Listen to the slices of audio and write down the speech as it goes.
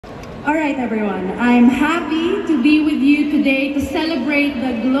All right, everyone. I'm happy to be with you today to celebrate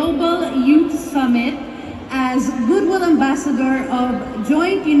the Global Youth Summit as Goodwill Ambassador of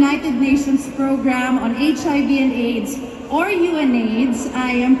Joint United Nations Program on HIV and AIDS, or UNAIDS.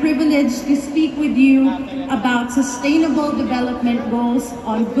 I am privileged to speak with you about sustainable development goals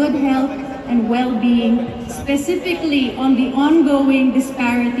on good health and well-being, specifically on the ongoing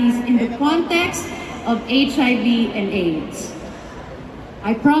disparities in the context of HIV and AIDS.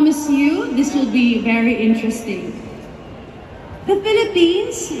 I promise you this will be very interesting. The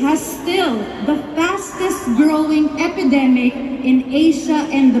Philippines has still the fastest growing epidemic in Asia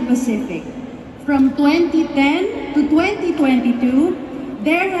and the Pacific. From 2010 to 2022,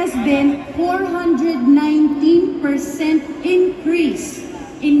 there has been 419% increase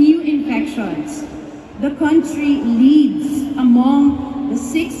in new infections. The country leads among the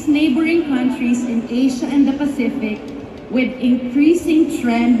 6 neighboring countries in Asia and the Pacific with increasing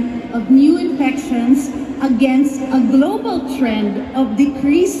trend of new infections against a global trend of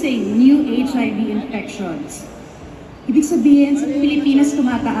decreasing new HIV infections. Ibig sabihin, sa Pilipinas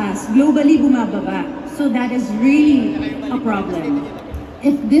tumataas, globally bumababa. So that is really a problem.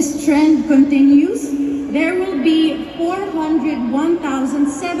 If this trend continues, there will be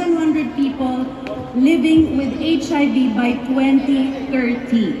 401,700 people living with HIV by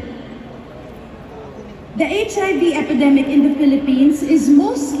 2030. The HIV epidemic in the Philippines is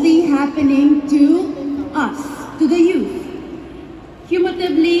mostly happening to us, to the youth.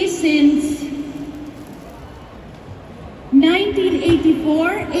 Cumulatively, since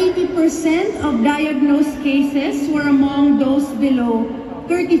 1984, 80% of diagnosed cases were among those below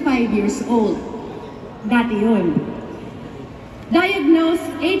 35 years old. Dati yun. Diagnosed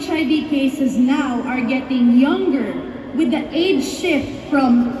HIV cases now are getting younger with the age shift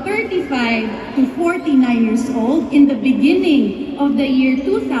from 35 to 49 years old in the beginning of the year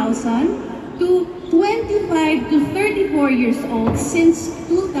 2000 to 25 to 34 years old since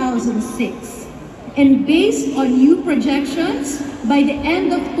 2006. And based on new projections, by the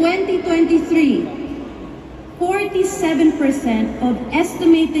end of 2023, 47% of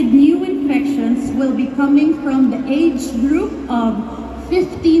estimated new infections will be coming from the age group of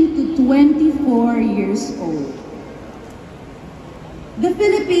 15 to 24 years old. The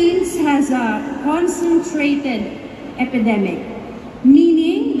Philippines has a concentrated epidemic,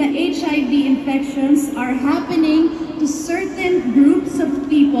 meaning the HIV infections are happening to certain groups of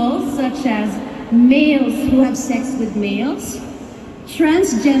people, such as males who have sex with males,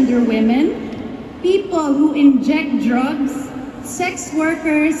 transgender women, people who inject drugs, sex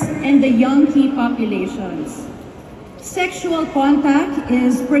workers, and the young key populations. Sexual contact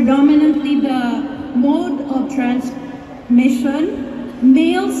is predominantly the mode of transmission.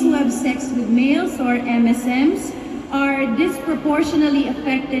 Males who have sex with males, or MSMs, are disproportionately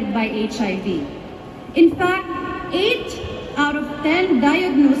affected by HIV. In fact, 8 out of 10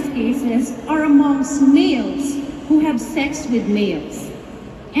 diagnosed cases are amongst males who have sex with males.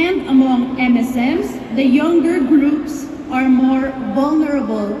 And among MSMs, the younger groups are more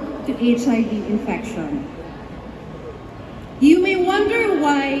vulnerable to HIV infection. You may wonder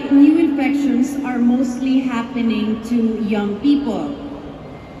why new infections are mostly happening to young people.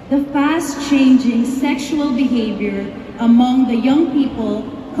 The fast-changing sexual behavior among the young people,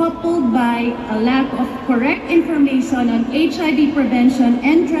 coupled by a lack of correct information on HIV prevention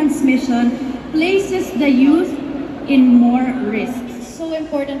and transmission, places the youth in more risk. It's so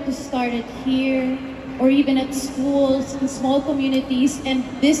important to start it here, or even at schools, in small communities, and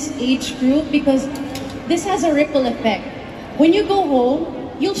this age group, because this has a ripple effect. When you go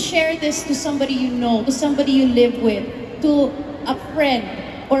home, you'll share this to somebody you know, to somebody you live with, to a friend,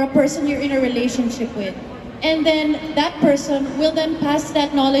 or a person you're in a relationship with. And then that person will then pass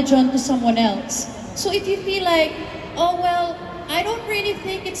that knowledge on to someone else. So if you feel like, oh well, I don't really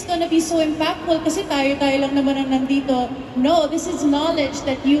think it's gonna be so impactful kasi tayo lang naman ang nandito. No, this is knowledge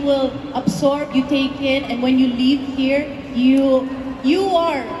that you will absorb, you take in, and when you leave here, you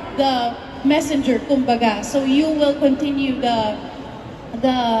are the messenger, kumbaga. So you will continue the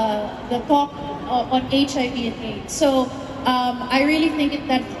talk on HIV and AIDS. So I really think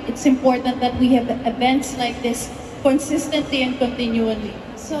that it's important that we have events like this consistently and continually.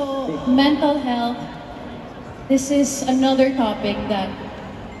 So mental health, this is another topic that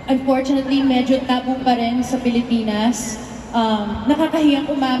unfortunately medyo tabu pa rin sa Pilipinas.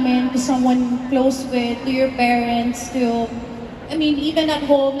 Nakakahiyang umamin to someone close with, to your parents, to, I mean, even at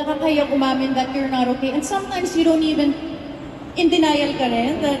home, nakakahiyang umamin that you're not okay. And sometimes you don't even, in denial ka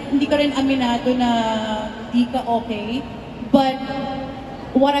rin, that hindi ka rin aminado na hindi ka okay. But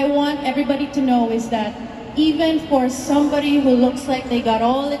what I want everybody to know is that even for somebody who looks like they got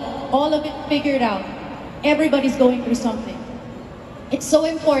all of it figured out, everybody's going through something. It's so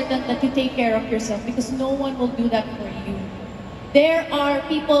important that you take care of yourself because no one will do that for you. There are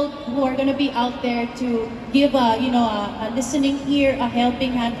people who are going to be out there to give a listening ear, a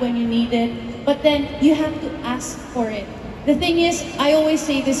helping hand when you need it. But then you have to ask for it. The thing is, I always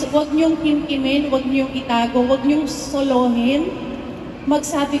say this, wag niyong kimkimin, wag niyong itago, wag niyong solohin.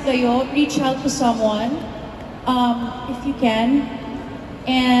 Magsabi kayo, reach out to someone if you can.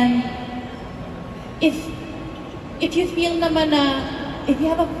 And if you feel naman na, if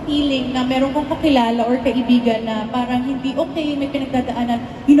you have a feeling na meron kong kakilala or kaibigan na parang hindi okay, may pinagdadaanan,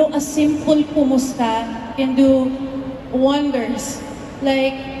 a simple kumusta can do wonders.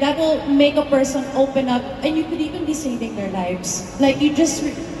 Like, that will make a person open up, and you could even be saving their lives. Like, you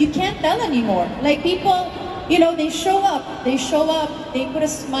can't tell anymore. Like, people, they show up, they put a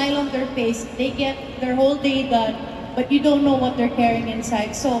smile on their face, they get their whole day done, but you don't know what they're carrying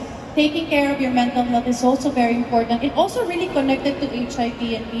inside. So, taking care of your mental health is also very important. It also really connected to HIV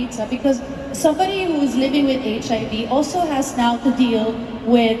and AIDS, because somebody who is living with HIV also has now to deal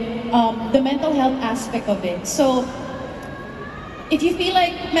with the mental health aspect of it. So, if you feel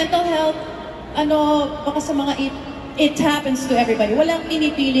like mental health, baka sa mga it happens to everybody. Walang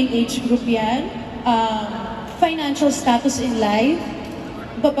pinipiling age group yan. Financial status in life,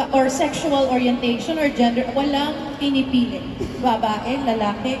 or sexual orientation or gender, walang pinipili. Babae,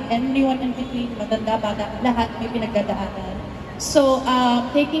 lalaki, anyone in between, matanda, bata, lahat may pinagdadaanan. So,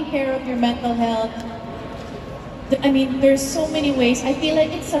 taking care of your mental health, there's so many ways. I feel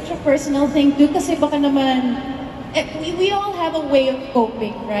like it's such a personal thing too, kasi baka naman, we all have a way of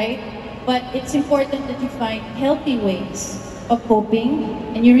coping, right? But it's important that you find healthy ways of coping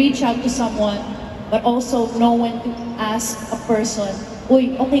and you reach out to someone, but also know when to ask a person,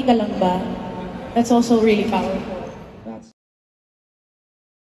 uy, okay ka lang ba? That's also really powerful.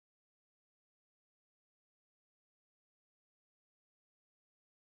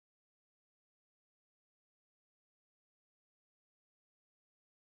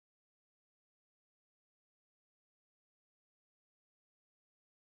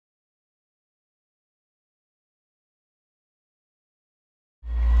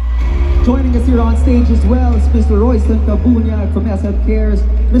 Joining us here on stage as well is Mr. Royston Cabunya from SM Cares,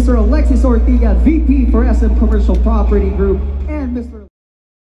 Mr. Alexis Ortiga, VP for SM Commercial Property Group, and Mr.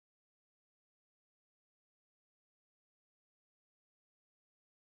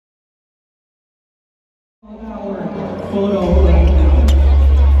 Photo right now.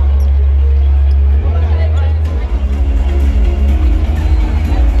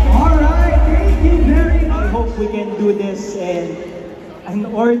 All right, thank you very much. I hope we can do this in an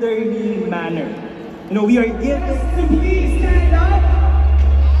orderly manner. We are given. Please stand up.